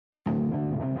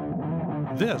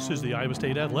This is the Iowa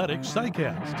State Athletics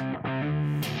Cycast.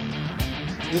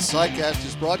 This Cycast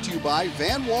is brought to you by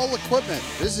Van Wall Equipment.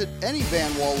 Visit any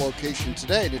Van Wall location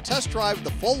today to test drive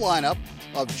the full lineup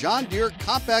of John Deere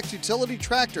compact utility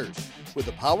tractors with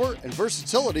the power and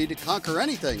versatility to conquer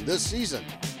anything this season.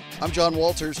 I'm John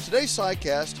Walters. Today's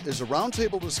Cycast is a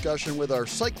roundtable discussion with our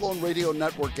Cyclone Radio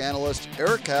Network analysts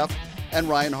Eric Heft and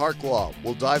Ryan Harklau.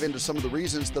 We'll dive into some of the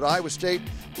reasons that Iowa State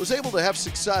was able to have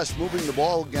success moving the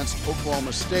ball against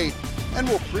Oklahoma State, and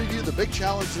we'll preview the big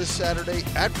challenge this Saturday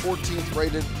at 14th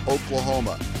rated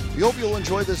Oklahoma. We hope you'll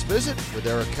enjoy this visit with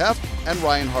Eric Heft and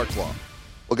Ryan Harklau.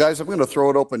 Well, guys, I'm going to throw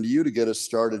it open to you to get us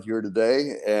started here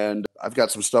today, and I've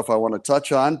got some stuff I want to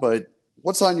touch on, but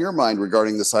what's on your mind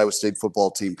regarding this Iowa State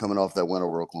football team coming off that win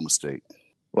over Oklahoma State?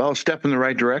 Well, a step in the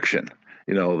right direction.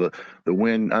 You know, the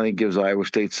win, I think, gives Iowa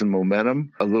State some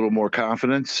momentum, a little more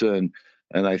confidence. And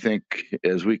I think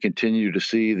as we continue to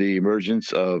see the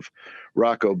emergence of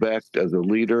Rocco Becht as a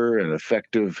leader and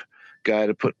effective guy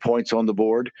to put points on the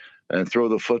board and throw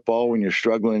the football when you're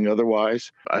struggling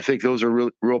otherwise, I think those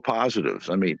are real positives.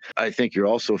 I mean, I think you're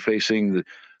also facing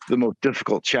the most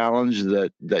difficult challenge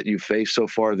that you've faced so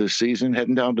far this season,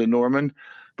 heading down to Norman,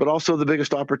 but also the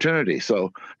biggest opportunity.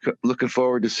 So looking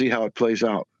forward to see how it plays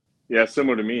out. Yeah,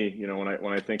 similar to me. You know,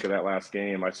 when I think of that last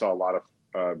game, I saw a lot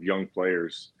of young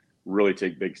players really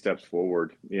take big steps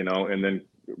forward. You know, and then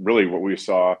really what we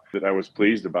saw that I was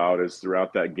pleased about is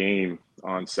throughout that game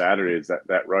on Saturday is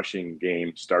that rushing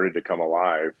game started to come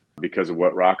alive because of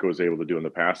what Rocco was able to do in the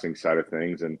passing side of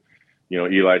things. And you know,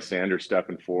 Eli Sanders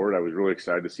stepping forward, I was really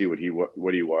excited to see what he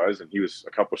was, and he was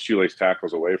a couple shoelace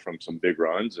tackles away from some big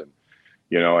runs. And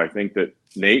you know, I think that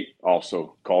Nate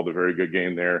also called a very good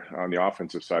game there on the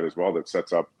offensive side as well that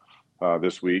sets up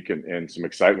this week and some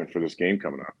excitement for this game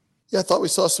coming up. Yeah, I thought we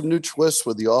saw some new twists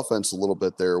with the offense a little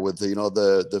bit there with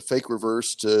the fake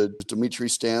reverse to Dimitri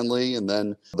Stanley and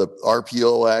then the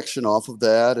RPO action off of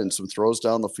that and some throws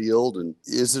down the field. And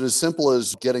is it as simple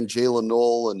as getting Jalen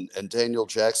Knoll and Daniel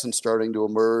Jackson starting to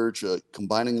emerge,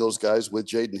 combining those guys with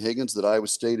Jaden Higgins, that Iowa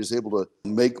State is able to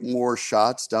make more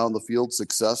shots down the field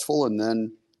successful and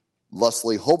then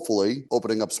Leslie hopefully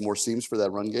opening up some more seams for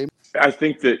that run game? I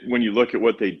think that when you look at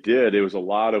what they did, it was a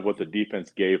lot of what the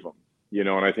defense gave them. You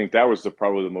know, and I think that was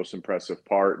probably the most impressive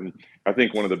part. And I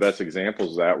think one of the best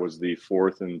examples of that was the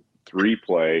 4th and 3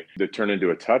 play that turned into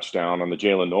a touchdown on the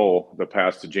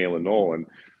pass to Jalen Knoll. And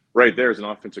right there as an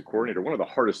offensive coordinator, one of the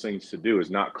hardest things to do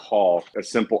is not call a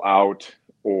simple out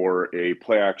or a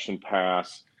play action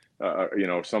pass,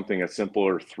 something a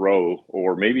simpler throw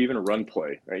or maybe even a run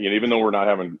play. You know, even though we're not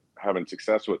having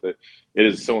success with it, it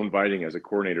is so inviting as a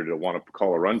coordinator to want to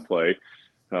call a run play.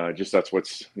 Just that's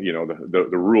what's, you know,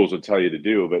 the rules would tell you to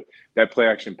do. But that play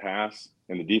action pass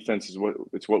and the defense is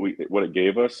what it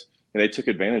gave us, and they took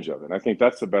advantage of it. And I think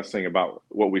that's the best thing about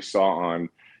what we saw on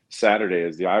Saturday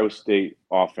is the Iowa State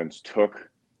offense took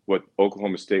what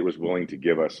Oklahoma State was willing to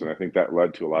give us, and I think that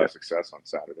led to a lot of success on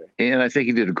Saturday. And I think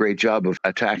he did a great job of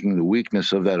attacking the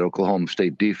weakness of that Oklahoma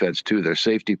State defense too. Their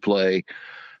safety play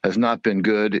has not been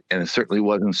good, and it certainly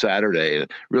wasn't Saturday.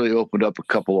 It really opened up a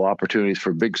couple of opportunities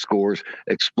for big scores,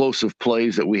 explosive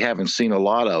plays that we haven't seen a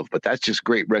lot of. But that's just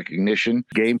great recognition,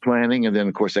 game planning, and then,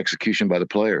 of course, execution by the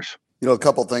players. You know, a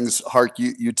couple things, Hark,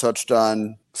 you touched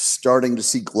on starting to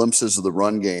see glimpses of the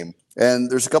run game. And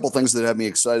there's a couple things that have me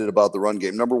excited about the run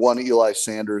game. Number one, Eli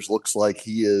Sanders looks like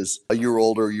he is a year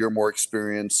older, a year more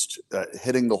experienced,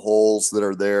 hitting the holes that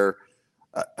are there.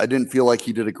 I didn't feel like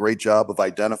he did a great job of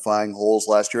identifying holes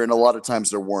last year. And a lot of times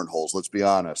there weren't holes, let's be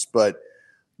honest. But,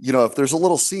 you know, if there's a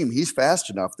little seam, he's fast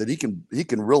enough that he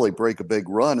can really break a big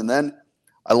run. And then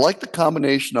I like the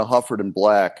combination of Hufford and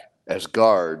Black as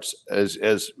guards,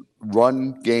 as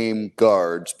run game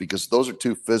guards, because those are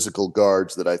two physical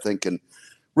guards that I think can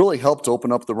really help to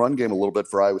open up the run game a little bit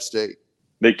for Iowa State.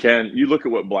 They can. You look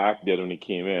at what Black did when he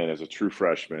came in as a true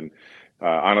freshman.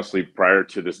 Honestly, prior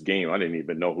to this game, I didn't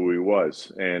even know who he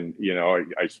was. And, you know,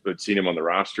 I'd seen him on the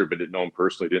roster, but didn't know him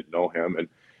personally, didn't know him. And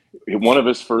one of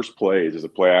his first plays is a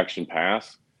play action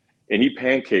pass. And he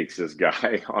pancakes this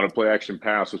guy on a play action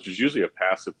pass, which is usually a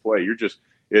passive play.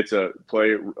 It's a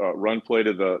run play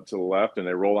to the left, and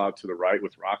they roll out to the right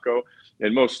with Rocco.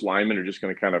 And most linemen are just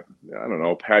going to kind of, I don't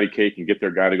know, patty cake and get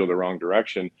their guy to go the wrong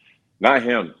direction. Not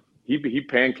him. He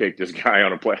pancaked this guy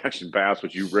on a play action pass,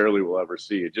 which you rarely will ever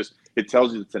see. It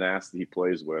tells you the tenacity he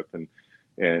plays with, and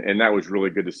that was really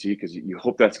good to see because you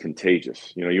hope that's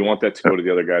contagious. You know, you want that to go to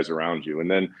the other guys around you. And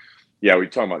then, yeah, we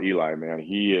talking about Eli, man.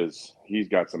 He's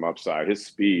got some upside. His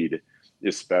speed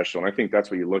is special, and I think that's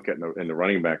what you look at in the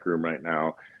running back room right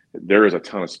now. there is a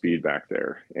ton of speed back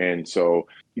there. And so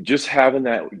just having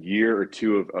that year or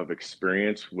two of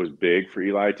experience was big for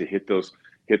Eli to hit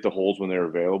the holes when they're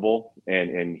available.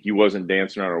 And he wasn't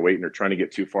dancing around or waiting or trying to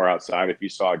get too far outside. If he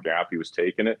saw a gap, he was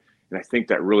taking it. And I think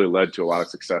that really led to a lot of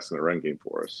success in the run game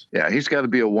for us. Yeah, he's got to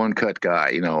be a one-cut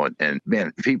guy, and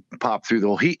man, if he popped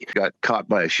through he got caught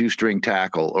by a shoestring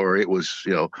tackle, or it was,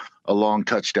 a long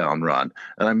touchdown run.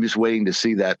 And I'm just waiting to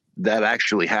see that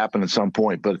actually happen at some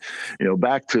point. But,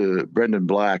 back to Brendan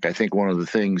Black, I think one of the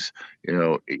things,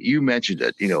 you mentioned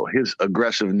it, his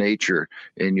aggressive nature,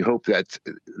 and you hope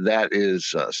that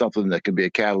is something that can be a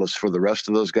catalyst for the rest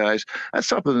of those guys. That's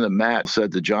something that Matt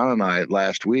said to John and I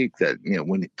last week, that,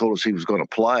 when he told us he was going to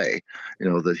play,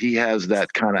 that he has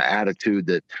that kind of attitude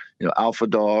that, alpha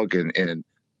dog, and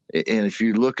if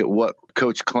you look at what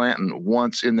Coach Clanton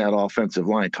wants in that offensive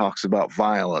line, talks about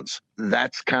violence.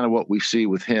 That's kind of what we see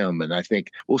with him. And I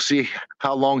think we'll see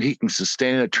how long he can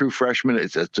sustain a true freshman.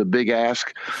 It's a big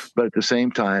ask, but at the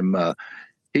same time,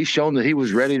 he's shown that he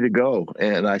was ready to go.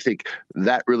 And I think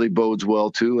that really bodes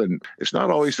well too. And it's not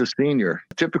always the senior.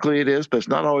 Typically it is, but it's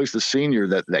not always the senior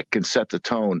that can set the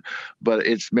tone. But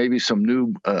it's maybe some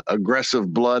new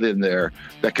aggressive blood in there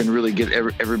that can really get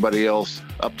everybody else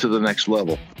up to the next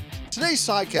level. Today's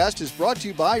Sidecast is brought to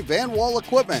you by Van Wall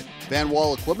Equipment. Van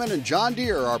Wall Equipment and John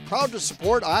Deere are proud to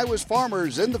support Iowa's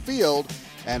farmers in the field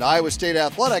and Iowa State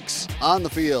athletics on the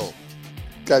field.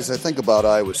 Guys, I think about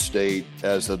Iowa State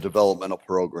as a developmental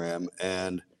program,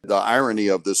 and the irony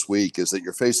of this week is that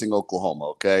you're facing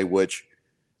Oklahoma, okay, which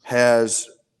has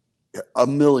a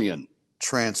million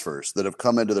transfers that have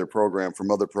come into their program from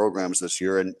other programs this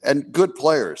year, and good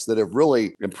players that have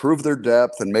really improved their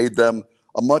depth and made them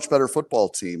a much better football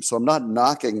team. So I'm not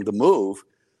knocking the move,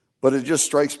 but it just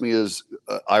strikes me as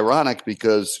ironic,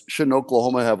 because shouldn't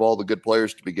Oklahoma have all the good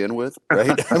players to begin with,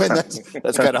 right? I mean,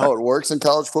 that's kind of how it works in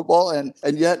college football. And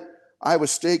yet Iowa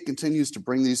State continues to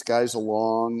bring these guys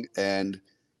along, and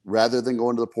rather than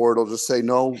going to the portal, just say,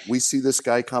 no, we see this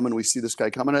guy coming. We see this guy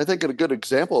coming. I think a good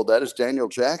example of that is Daniel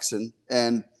Jackson.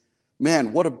 And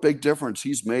man, what a big difference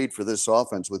he's made for this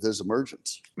offense with his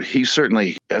emergence. He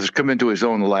certainly has come into his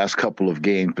own the last couple of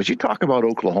games. But you talk about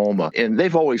Oklahoma, and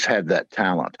they've always had that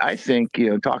talent. I think,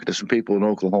 talking to some people in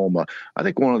Oklahoma, I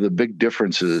think one of the big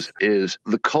differences is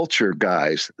the culture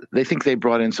guys. They think they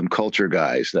brought in some culture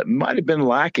guys that might have been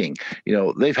lacking.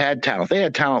 They've had talent. They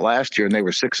had talent last year, and they were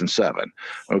 6-7.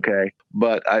 Okay.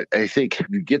 But I think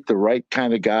you get the right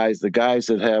kind of guys, the guys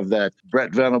that have that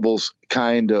Brett Venables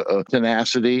kind of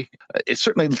tenacity. It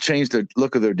certainly changed the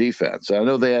look of their defense. I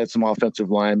know they had some offensive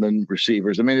linemen,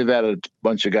 receivers. I mean, they've added a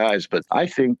bunch of guys, but I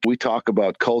think we talk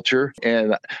about culture,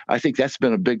 and I think that's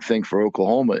been a big thing for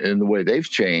Oklahoma in the way they've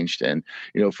changed. And,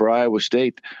 for Iowa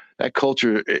State, that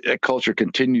culture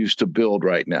continues to build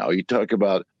right now. You talk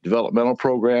about developmental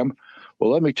program.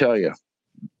 Well, let me tell you,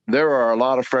 there are a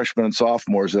lot of freshmen and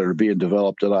sophomores that are being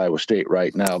developed at Iowa State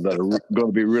right now that are going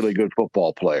to be really good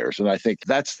football players. And I think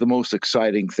that's the most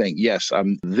exciting thing. Yes,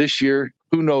 this year,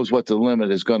 who knows what the limit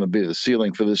is going to be, the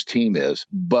ceiling for this team is.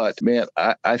 But, man,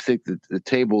 I think that the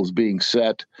table is being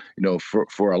set,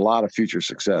 for a lot of future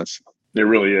success. It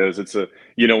really is. It's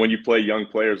when you play young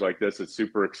players like this, it's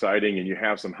super exciting, and you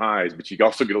have some highs, but you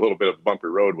also get a little bit of bumpy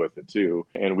road with it too.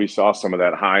 And we saw some of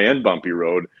that high end bumpy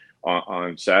road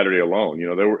on Saturday alone.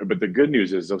 But the good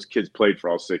news is those kids played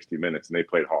for all 60 minutes, and they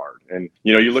played hard. And,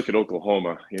 you look at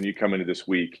Oklahoma, and you come into this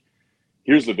week,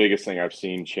 here's the biggest thing I've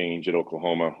seen change at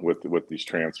Oklahoma with these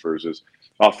transfers is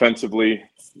offensively,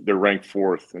 they're ranked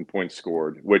 4th in points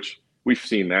scored, which we've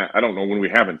seen that. I don't know when we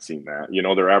haven't seen that.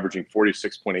 They're averaging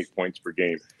 46.8 points per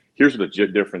game. Here's what the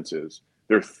difference is.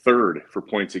 They're 3rd for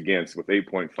points against with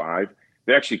 8.5.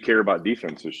 They actually care about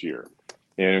defense this year.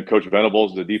 And Coach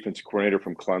Venables, the defensive coordinator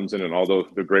from Clemson, and all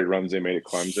the great runs they made at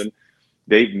Clemson,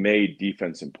 they've made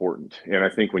defense important. And I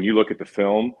think when you look at the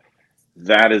film,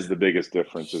 that is the biggest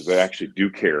difference, is they actually do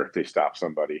care if they stop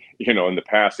somebody. In the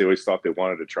past, they always thought they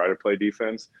wanted to try to play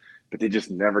defense, but they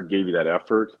just never gave you that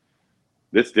effort.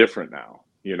 It's different now.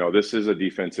 This is a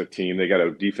defensive team. They got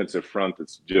a defensive front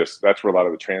that's where a lot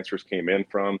of the transfers came in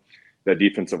from. That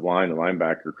defensive line, the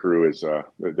linebacker crew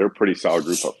they're a pretty solid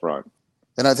group up front.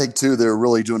 And I think, too, they're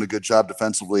really doing a good job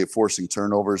defensively of forcing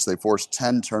turnovers. They forced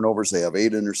 10 turnovers. They have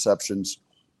 8 interceptions.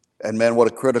 And, man, what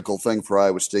a critical thing for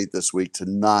Iowa State this week to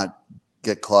not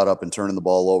get caught up in turning the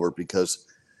ball over, because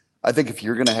I think if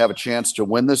you're going to have a chance to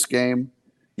win this game,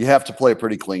 you have to play a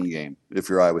pretty clean game if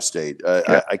you're Iowa State.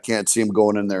 I can't see them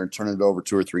going in there and turning it over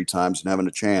 2 or 3 times and having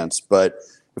a chance. But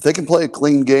if they can play a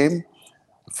clean game,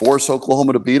 force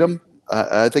Oklahoma to beat them,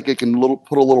 I think it can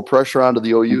put a little pressure onto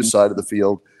the OU side of the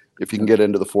field if you can get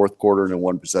into the fourth quarter in a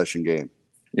one-possession game.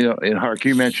 And Hark,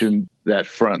 you mentioned that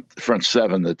front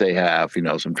seven that they have,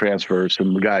 some transfers,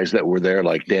 some guys that were there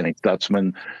like Danny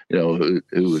Stutzman, who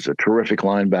was a terrific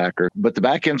linebacker. But the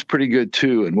back end's pretty good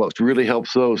too. And what really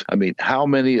helps those, how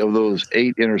many of those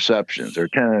 8 interceptions or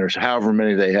 10 or however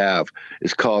many they have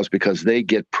is caused because they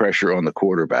get pressure on the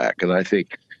quarterback. And I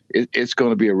think it's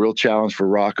going to be a real challenge for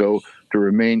Rocco to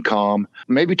remain calm,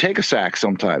 maybe take a sack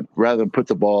sometime rather than put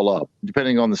the ball up,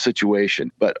 depending on the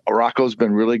situation. But Rocco's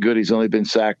been really good. He's only been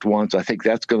sacked once. I think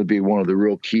that's going to be one of the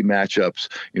real key matchups.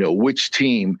 Which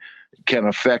team can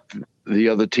affect the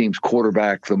other team's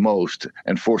quarterback the most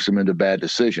and force him into bad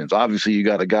decisions. Obviously, you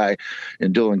got a guy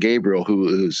in Dillon Gabriel who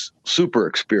is super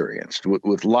experienced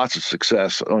with lots of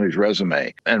success on his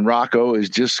resume. And Rocco is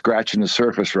just scratching the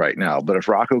surface right now. But if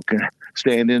Rocco can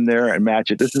stand in there and match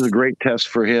it, this is a great test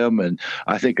for him and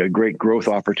I think a great growth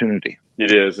opportunity.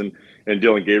 It is. And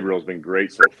Dillon Gabriel's been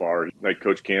great so far. Like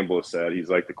Coach Campbell has said, he's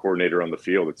like the coordinator on the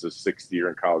field. It's his 6th year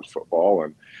in college football.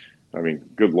 And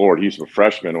good Lord, he's a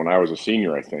freshman when I was a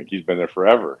senior, I think. He's been there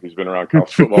forever. He's been around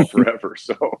college football forever.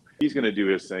 So he's going to do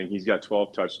his thing. He's got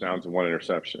 12 touchdowns and 1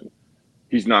 interception.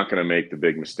 He's not going to make the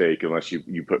big mistake unless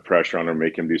you put pressure on him or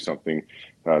make him do something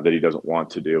that he doesn't want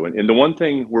to do. And the one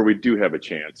thing where we do have a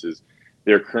chance is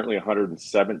they're currently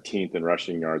 117th in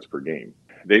rushing yards per game.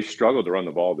 They've struggled to run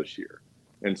the ball this year.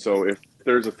 And so if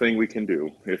there's a thing we can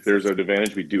do, if there's an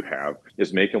advantage we do have,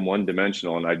 is make them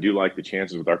one-dimensional. And I do like the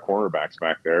chances with our cornerbacks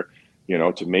back there,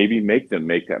 to maybe make them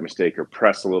make that mistake or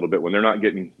press a little bit when they're not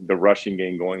getting the rushing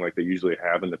game going like they usually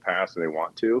have in the past and they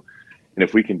want to. And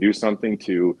if we can do something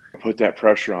to put that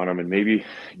pressure on him and maybe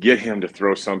get him to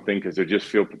throw something because they just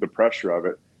feel the pressure of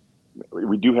it,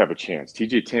 we do have a chance.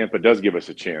 TJ Tampa does give us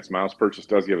a chance. Miles Purchase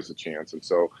does give us a chance. And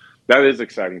so that is the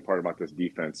exciting part about this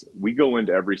defense. We go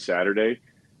into every Saturday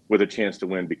with a chance to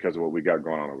win because of what we got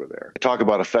going on over there. Talk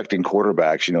about affecting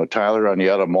quarterbacks. Tyler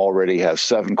Onyedum already has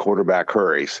 7 quarterback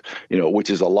hurries, which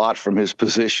is a lot from his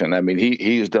position.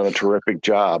 He has done a terrific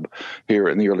job here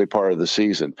in the early part of the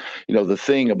season. The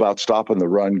thing about stopping the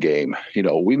run game,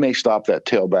 we may stop that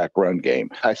tailback run game.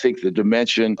 I think the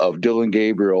dimension of Dillon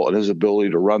Gabriel and his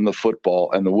ability to run the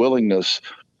football and the willingness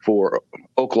for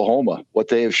Oklahoma, what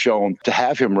they have shown to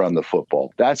have him run the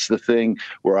football. That's the thing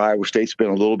where Iowa State's been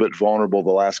a little bit vulnerable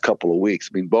the last couple of weeks.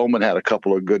 Bowman had a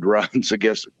couple of good runs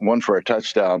against one for a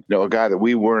touchdown, a guy that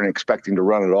we weren't expecting to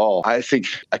run at all. I think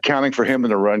accounting for him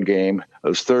in the run game,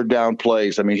 those 3rd down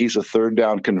plays, he's a 3rd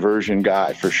down conversion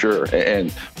guy for sure.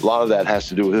 And a lot of that has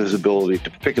to do with his ability to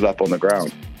pick it up on the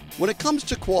ground. When it comes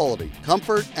to quality,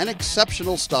 comfort, and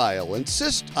exceptional style,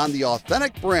 insist on the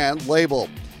Authentic Brand label.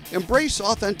 Embrace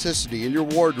authenticity in your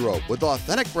wardrobe with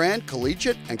Authentic Brand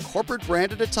collegiate and corporate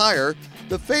branded attire,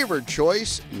 the favored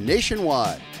choice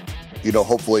nationwide.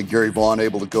 Hopefully Gary Vaughn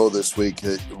able to go this week.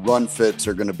 Run fits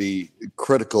are going to be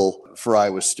critical for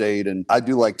Iowa State. And I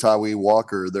do like Tawee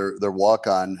Walker, their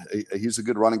walk-on. He's a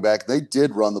good running back. They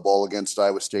did run the ball against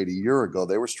Iowa State a year ago.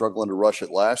 They were struggling to rush it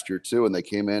last year too, and they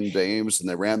came in to Ames and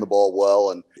they ran the ball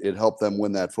well, and it helped them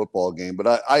win that football game.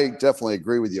 But I definitely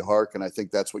agree with you, Hark, and I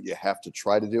think that's what you have to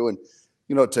try to do. And,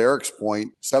 to Eric's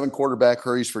point, 7 quarterback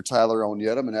hurries for Tyler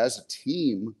Onyedum, and as a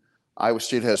team, Iowa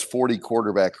State has 40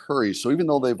 quarterback hurries. So even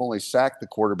though they've only sacked the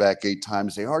quarterback 8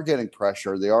 times, they are getting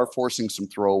pressure. They are forcing some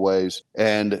throwaways.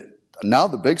 And now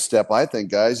the big step, I think,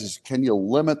 guys, is can you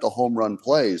limit the home run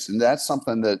plays? And that's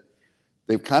something that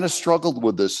they've kind of struggled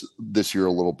with this year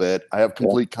a little bit. I have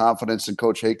complete confidence in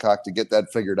Coach Haycock to get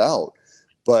that figured out.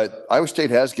 But Iowa State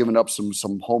has given up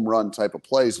some home run type of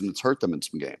plays, and it's hurt them in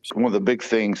some games. One of the big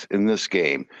things in this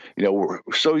game, we're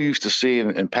so used to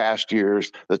seeing in past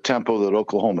years the tempo that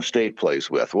Oklahoma State plays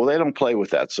with. Well, they don't play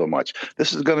with that so much.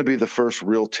 This is going to be the first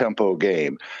real tempo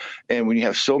game. And when you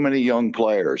have so many young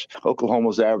players,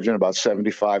 Oklahoma's averaging about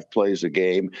 75 plays a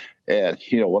game. And,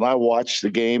 when I watch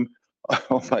the game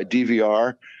on my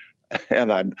DVR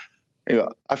and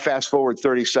I fast forward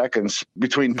 30 seconds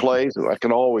between plays. I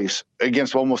can always,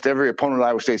 against almost every opponent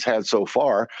Iowa State's had so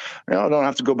far, I don't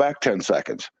have to go back 10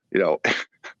 seconds.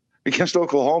 Against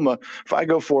Oklahoma, if I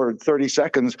go forward 30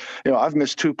 seconds, I've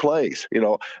missed 2 plays.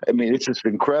 It's just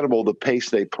incredible the pace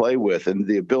they play with and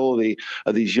the ability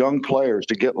of these young players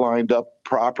to get lined up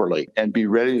properly and be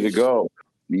ready to go.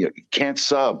 You can't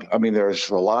sub. There's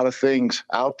a lot of things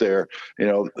out there,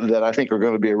 that I think are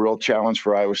going to be a real challenge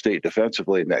for Iowa State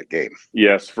defensively in that game.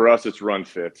 Yes, for us, it's run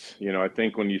fits. I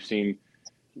think when you've seen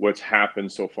what's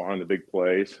happened so far in the big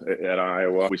plays at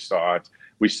Iowa, we saw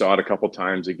it a couple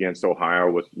times against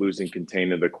Ohio with losing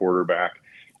contain to the quarterback,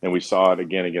 and we saw it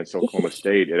again against Oklahoma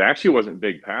State. It actually wasn't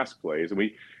big pass plays, and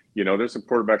There's some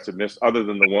quarterbacks that missed, other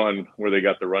than the one where they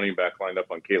got the running back lined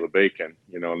up on Caleb Bacon,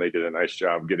 and they did a nice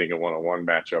job getting a one-on-one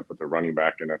matchup with the running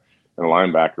back and a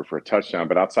linebacker for a touchdown.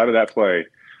 But outside of that play,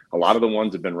 a lot of the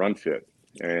ones have been run fit.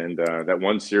 And that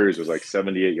one series was like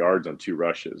 78 yards on 2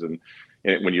 rushes. And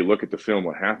when you look at the film,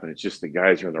 what happened, it's just the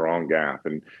guys are in the wrong gap.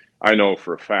 And I know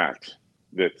for a fact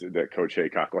that Coach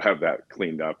Haycock will have that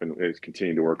cleaned up and is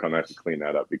continuing to work on that to clean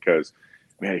that up, because,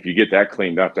 man, if you get that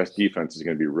cleaned up, that defense is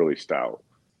going to be really stout.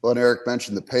 Well, and Eric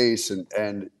mentioned the pace,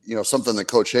 and something that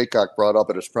Coach Haycock brought up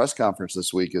at his press conference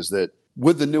this week is that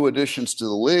with the new additions to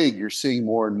the league, you're seeing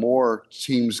more and more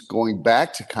teams going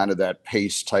back to kind of that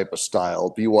pace type of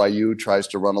style. BYU tries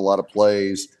to run a lot of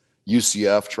plays.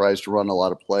 UCF tries to run a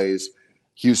lot of plays.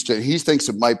 Houston, he thinks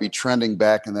it might be trending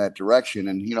back in that direction.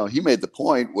 And, he made the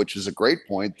point, which is a great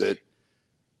point, that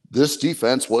this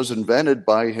defense was invented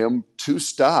by him to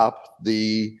stop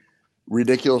the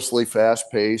ridiculously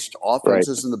fast-paced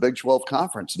offenses in the Big 12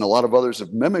 Conference. And a lot of others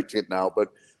have mimicked it now. But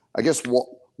I guess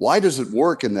why does it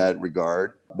work in that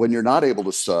regard when you're not able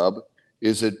to sub?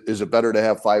 Is it better to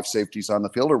have 5 safeties on the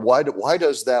field? Or why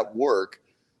does that work,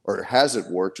 or has it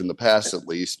worked in the past at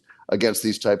least, against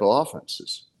these type of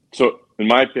offenses? So in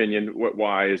my opinion,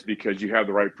 why is because you have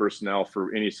the right personnel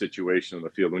for any situation on the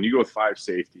field. When you go with 5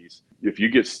 safeties, if you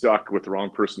get stuck with the wrong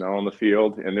personnel on the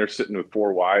field and they're sitting with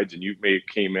 4 wides, and you may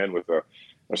came in with a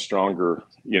stronger,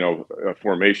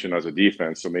 formation as a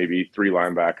defense, so maybe 3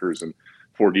 linebackers and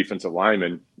 4 defensive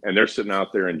linemen, and they're sitting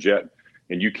out there in jet,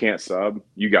 and you can't sub,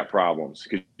 you got problems,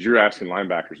 because you're asking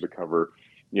linebackers to cover,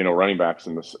 running backs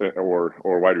in the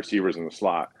or wide receivers in the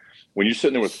slot. When you're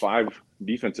sitting there with 5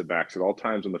 defensive backs at all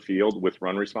times on the field with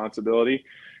run responsibility,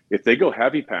 if they go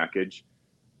heavy package,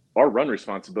 our run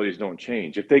responsibilities don't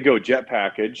change. If they go jet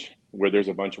package, where there's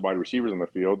a bunch of wide receivers on the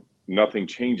field, nothing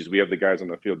changes. We have the guys on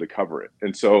the field to cover it.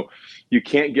 And so you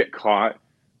can't get caught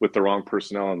with the wrong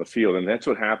personnel on the field. And that's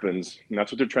what happens. And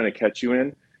that's what they're trying to catch you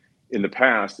in. In the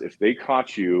past, if they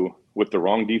caught you with the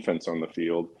wrong defense on the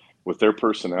field, with their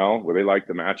personnel, where they like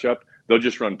the matchup, they'll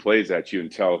just run plays at you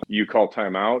until you call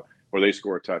timeout or they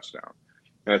score a touchdown.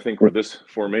 And I think what this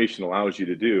formation allows you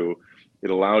to do, it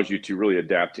allows you to really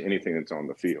adapt to anything that's on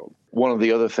the field. One of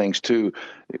the other things, too,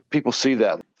 people see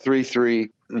that 3-3,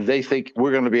 they think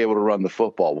we're going to be able to run the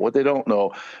football. What they don't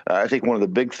know, I think one of the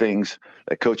big things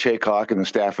that Coach Haycock and the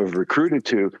staff have recruited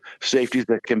to, safeties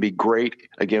that can be great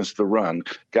against the run.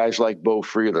 Guys like Bo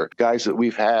Freeler, guys that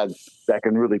we've had that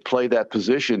can really play that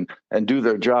position and do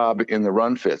their job in the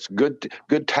run fits. Good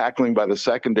tackling by the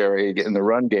secondary in the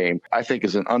run game, I think,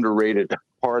 is an underrated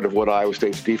part of what Iowa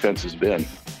State's defense has been.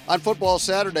 On Football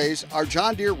Saturdays, our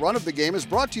John Deere Run of the Game is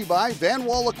brought to you by Van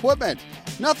Wall Equipment.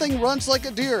 Nothing runs like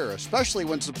a deer, especially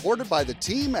when supported by the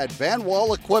team at Van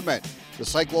Wall Equipment, the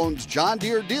Cyclone's John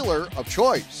Deere dealer of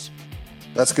choice.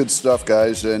 That's good stuff,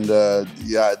 guys. And I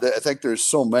think there's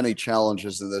so many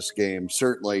challenges in this game.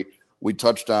 Certainly, we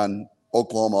touched on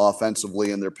Oklahoma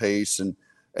offensively and their pace, and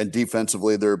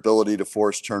defensively, their ability to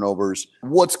force turnovers.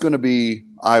 What's going to be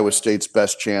Iowa State's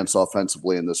best chance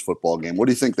offensively in this football game? What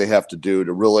do you think they have to do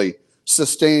to really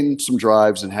sustain some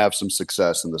drives and have some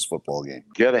success in this football game?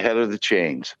 Get ahead of the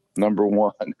chains, number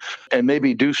one, and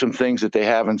maybe do some things that they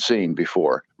haven't seen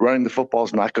before. Running the football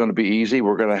is not going to be easy.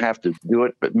 We're going to have to do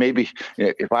it, but maybe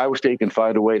if Iowa State can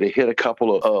find a way to hit a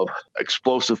couple of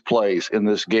explosive plays in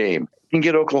this game, you can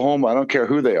get Oklahoma, I don't care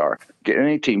who they are, get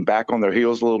any team back on their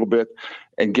heels a little bit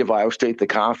and give Iowa State the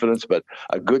confidence, but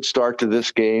a good start to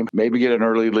this game, maybe get an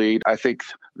early lead. I think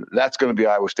that's going to be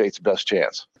Iowa State's best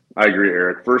chance. I agree,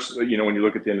 Eric. First, when you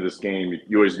look at the end of this game,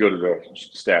 you always go to the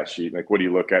stat sheet. Like, what do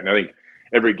you look at? And I think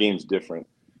every game's different.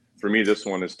 For me, this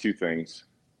one is 2 things.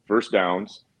 First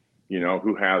downs,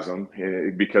 who has them,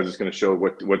 because it's going to show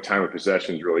what time of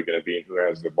possession is really going to be and who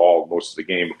has the ball most of the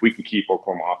game. If we can keep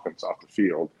Oklahoma offense off the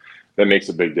field, that makes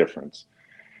a big difference.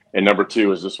 And number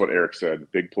 2 is just what Eric said,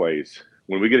 big plays.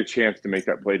 When we get a chance to make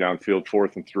that play downfield,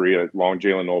 4th and 3, a long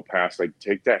Jalen Noel pass, like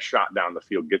take that shot down the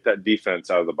field, get that defense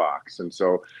out of the box. And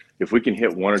so if we can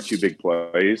hit 1 or 2 big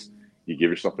plays, you give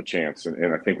yourself a chance.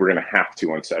 And I think we're going to have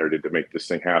to on Saturday to make this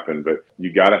thing happen. But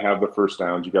you got to have the first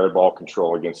downs. You got to ball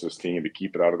control against this team to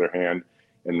keep it out of their hand.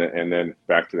 And then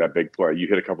back to that big play. You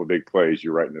hit a couple of big plays,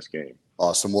 you're right in this game.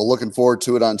 Awesome. Well, looking forward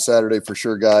to it on Saturday for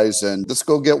sure, guys. And let's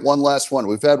go get one last one.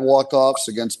 We've had walk-offs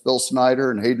against Bill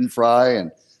Snyder and Hayden Fry,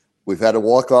 and we've had a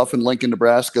walk-off in Lincoln,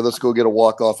 Nebraska. Let's go get a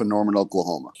walk-off in Norman,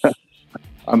 Oklahoma.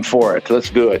 I'm for it. Let's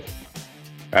do it.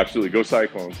 Absolutely. Go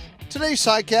Cyclones. Today's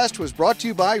SciCast was brought to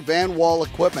you by Van Wall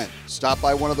Equipment. Stop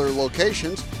by one of their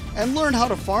locations and learn how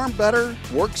to farm better,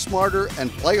 work smarter, and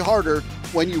play harder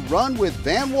when you run with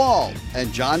Van Wall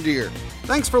and John Deere.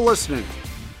 Thanks for listening.